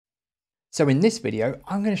So in this video,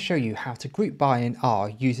 I'm going to show you how to group by in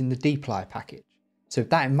R using the dplyr package. So with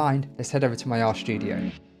that in mind, let's head over to my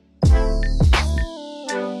RStudio.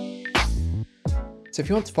 So if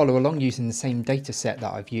you want to follow along using the same data set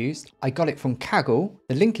that I've used, I got it from Kaggle.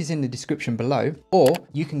 The link is in the description below, or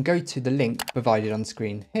you can go to the link provided on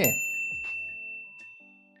screen here.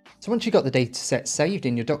 So once you've got the data set saved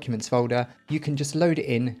in your documents folder, you can just load it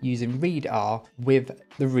in using readr with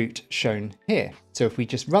the route shown here. So if we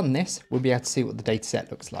just run this, we'll be able to see what the data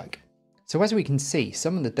set looks like. So as we can see,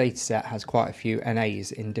 some of the data set has quite a few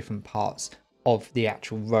NAs in different parts of the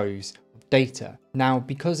actual rows of data. Now,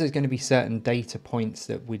 because there's going to be certain data points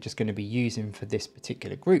that we're just going to be using for this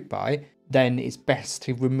particular group by, then it's best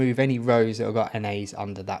to remove any rows that have got NAs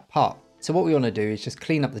under that part. So what we want to do is just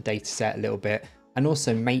clean up the data set a little bit, and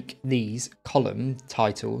also make these column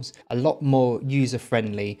titles a lot more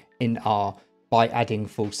user-friendly in R by adding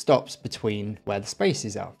full stops between where the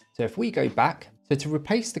spaces are. So if we go back, so to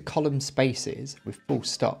replace the column spaces with full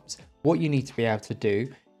stops, what you need to be able to do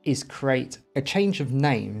is create a change of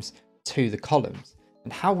names to the columns.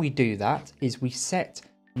 And how we do that is we set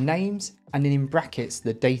names and then in brackets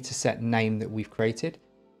the data set name that we've created.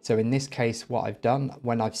 So in this case, what I've done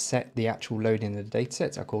when I've set the actual loading of the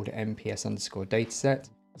datasets, I called it NPS _dataset.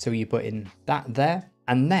 So you put in that there,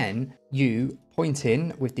 and then you point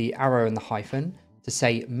in with the arrow and the hyphen to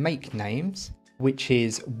say make names, which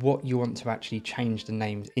is what you want to actually change the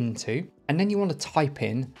names into. And then you want to type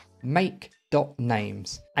in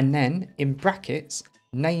make.names, and then in brackets,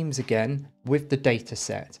 names again with the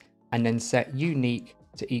dataset, and then set unique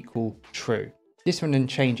to equal true. This one then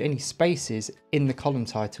change any spaces in the column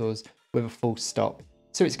titles with a full stop,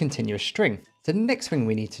 so it's a continuous string. So the next thing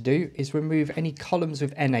we need to do is remove any columns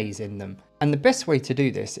with NAs in them. And the best way to do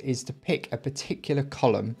this is to pick a particular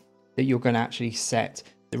column that you're going to actually set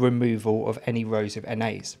the removal of any rows of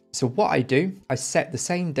NAs. So what I do, I set the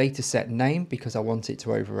same dataset name because I want it to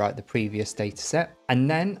overwrite the previous dataset. And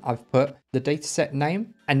then I've put the dataset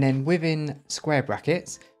name, and then within square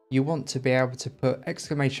brackets, you want to be able to put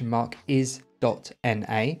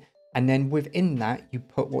is.na, and then within that you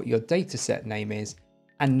put what your dataset name is,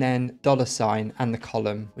 and then $ and the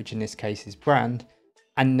column, which in this case is brand,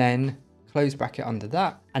 and then close bracket under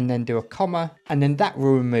that, and then do a comma, and then that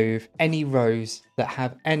will remove any rows that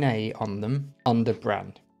have NA on them under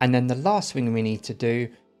brand. And then the last thing we need to do,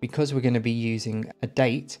 because we're going to be using a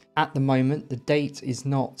date, at the moment the date is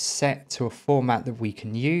not set to a format that we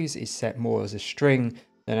can use, it's set more as a string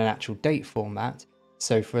than an actual date format.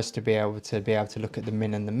 So for us to be able to look at the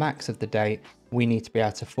min and the max of the date, we need to be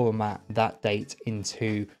able to format that date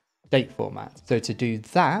into date format. So to do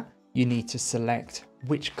that, you need to select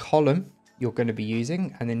which column you're going to be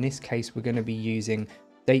using. And in this case, we're going to be using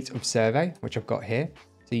date of survey, which I've got here.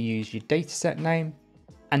 So you use your dataset name,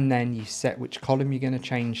 and then you set which column you're going to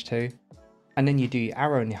change to. And then you do your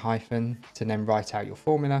arrow and your hyphen to then write out your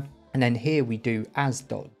formula. And then here we do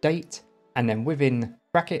as.date. And then within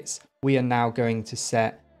brackets, we are now going to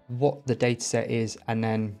set what the data set is, and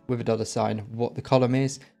then with a $ what the column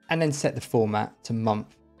is, and then set the format to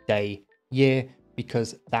month, day, year,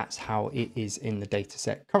 because that's how it is in the data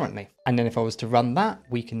set currently. And then if I was to run that,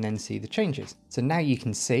 we can then see the changes. So now you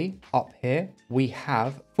can see up here, we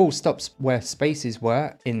have full stops where spaces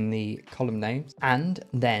were in the column names. And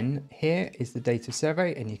then here is the data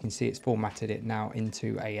survey, and you can see it's formatted it now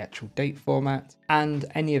into a actual date format. And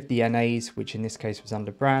any of the NAs, which in this case was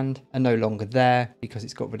under brand, are no longer there because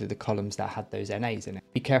it's got rid of the columns that had those NAs in it.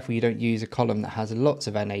 Be careful you don't use a column that has lots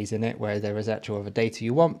of NAs in it where there is actual other data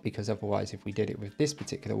you want, because otherwise if we did it with this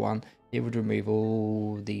particular one, it would remove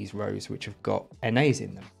all these rows which have got NAs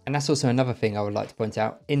in them. And that's also another thing I would like to point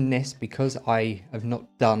out in this, because I have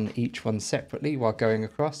not done each one separately while going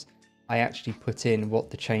across, I actually put in what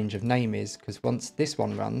the change of name is, because once this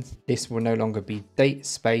one runs, this will no longer be date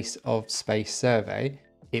space of space survey,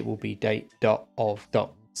 it will be date dot of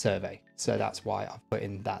dot survey. So that's why I've put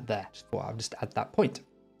in that there. Just thought I'll just add that point.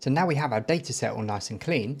 So now we have our data set all nice and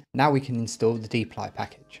clean. Now we can install the dplyr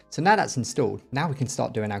package. So now that's installed, now we can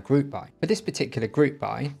start doing our group by. For this particular group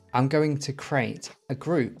by, I'm going to create a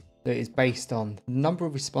group that is based on the number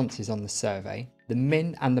of responses on the survey, the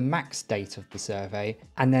min and the max date of the survey,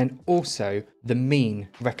 and then also the mean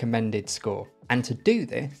recommended score. And to do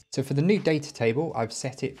this, so for the new data table, I've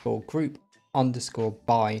set it for group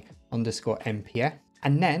 _by _NPS.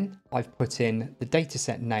 And then I've put in the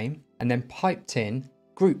dataset name and then piped in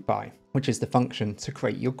group by, which is the function to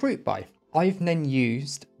create your group by. I've then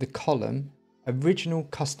used the column original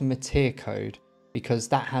customer tier code, because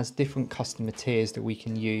that has different customer tiers that we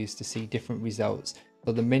can use to see different results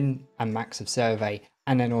for the min and max of survey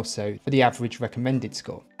and then also for the average recommended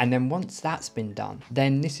score. And then once that's been done,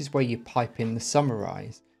 then this is where you pipe in the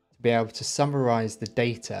summarize to be able to summarize the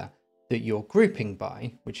data that you're grouping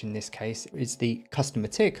by, which in this case is the customer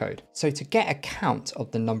tier code. So to get a count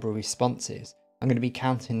of the number of responses, I'm going to be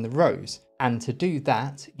counting the rows. And to do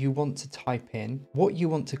that, you want to type in what you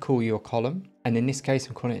want to call your column. And in this case,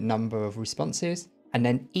 I'm calling it number of responses, and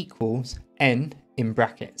then equals n in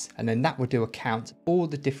brackets. And then that will do a count of all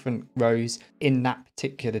the different rows in that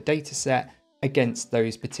particular data set against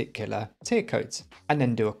those particular tier codes. And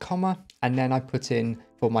then do a comma. And then I put in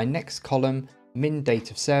for my next column, min date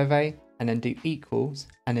of survey, and then do equals,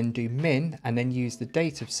 and then do min, and then use the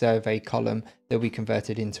date of survey column that we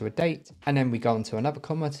converted into a date. And then we go on to another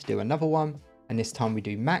comma to do another one. And this time we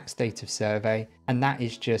do max date of survey. And that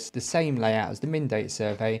is just the same layout as the min date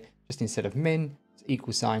survey, just instead of min, it's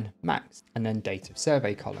equal sign max, and then date of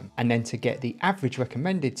survey column. And then to get the average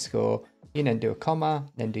recommended score, you then do a comma,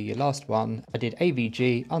 then do your last one. I did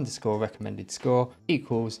AVG underscore recommended score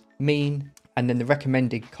equals mean, and then the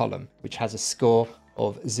recommended column, which has a score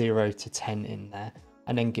of 0 to 10 in there,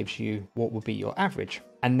 and then gives you what will be your average.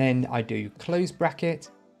 And then I do close bracket,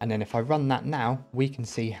 and then if I run that now, we can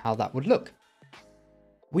see how that would look.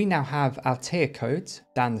 We now have our tier codes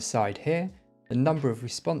down the side here, the number of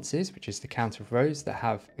responses, which is the count of rows that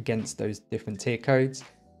have against those different tier codes,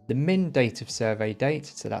 the min date of survey date,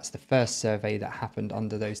 so that's the first survey that happened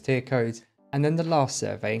under those tier codes, and then the last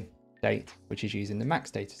survey date, which is using the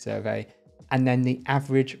max data survey, and then the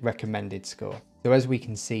average recommended score. So as we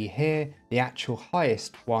can see here, the actual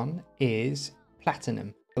highest one is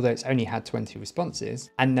platinum, although it's only had 20 responses.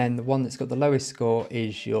 And then the one that's got the lowest score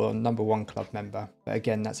is your #1 club member. But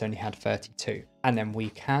again, that's only had 32. And then we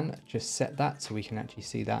can just set that so we can actually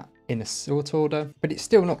see that in a sort order, but it's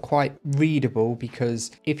still not quite readable, because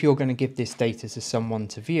if you're going to give this data to someone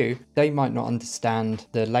to view, they might not understand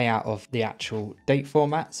the layout of the actual date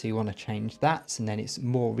format. So you want to change that, and then it's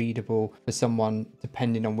more readable for someone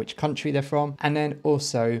depending on which country they're from. And then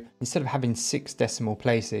also, instead of having 6 decimal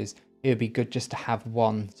places, it would be good just to have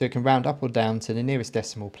one, so it can round up or down to the nearest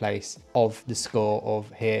decimal place of the score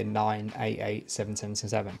of here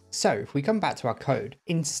 9887777. So if we come back to our code,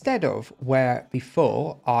 instead of where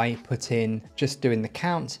before I put in just doing the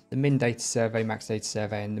count, the min data survey, max data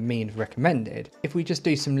survey, and the mean recommended, if we just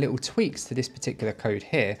do some little tweaks to this particular code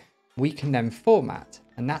here, we can then format,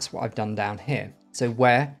 and that's what I've done down here. So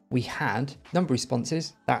where we had number of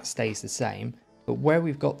responses, that stays the same. But where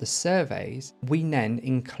we've got the surveys, we then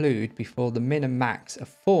include before the min and max a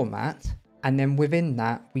format, and then within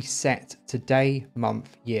that we set to day,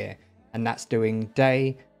 month, year, and that's doing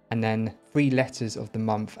day and then 3 letters of the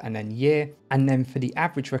month and then year. And then for the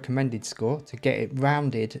average recommended score, to get it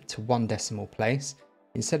rounded to 1 decimal place,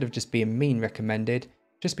 instead of just being mean recommended,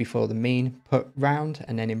 just before the mean put round,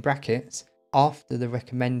 and then in brackets after the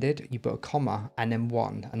recommended, you put a comma and then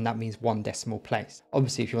 1, and that means 1 decimal place.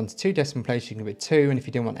 Obviously, if you wanted 2 decimal places, you can put 2, and if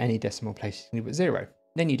you didn't want any decimal places, you can put 0.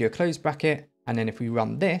 Then you do a close bracket, and then if we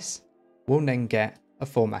run this, we'll then get a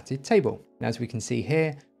formatted table. And as we can see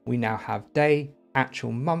here, we now have day,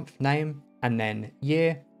 actual month name, and then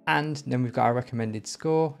year, and then we've got our recommended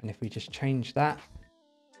score. And if we just change that,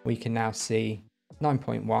 we can now see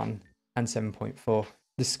 9.1 and 7.4,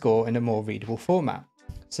 the score in a more readable format.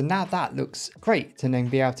 So now that looks great to then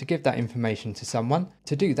be able to give that information to someone.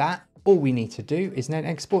 To do that, all we need to do is then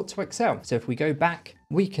export to Excel. So if we go back,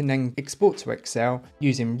 we can then export to Excel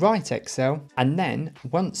using Write Excel. And then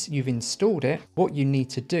once you've installed it, what you need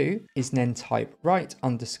to do is then type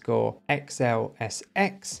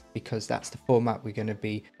write_XLSX, because that's the format we're going to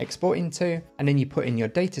be exporting to. And then you put in your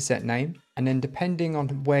dataset name. And then depending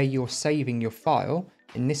on where you're saving your file,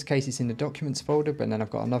 in this case, it's in the documents folder, but then I've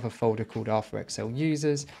got another folder called R4Excel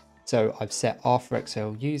users. So I've set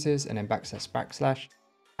R4Excel users and then //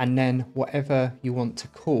 and then whatever you want to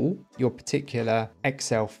call your particular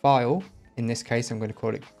Excel file. In this case, I'm going to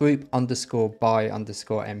call it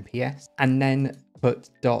group_by_NPS, and then put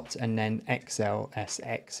dot and then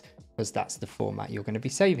XLSX, because that's the format you're going to be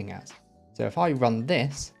saving as. So if I run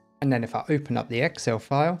this, and then if I open up the Excel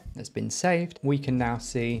file that's been saved, we can now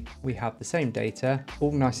see we have the same data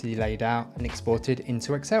all nicely laid out and exported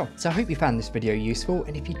into Excel. So I hope you found this video useful.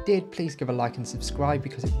 And if you did, please give a like and subscribe,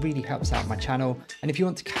 because it really helps out my channel. And if you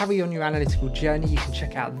want to carry on your analytical journey, you can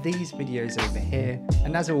check out these videos over here.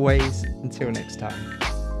 And as always, until next time.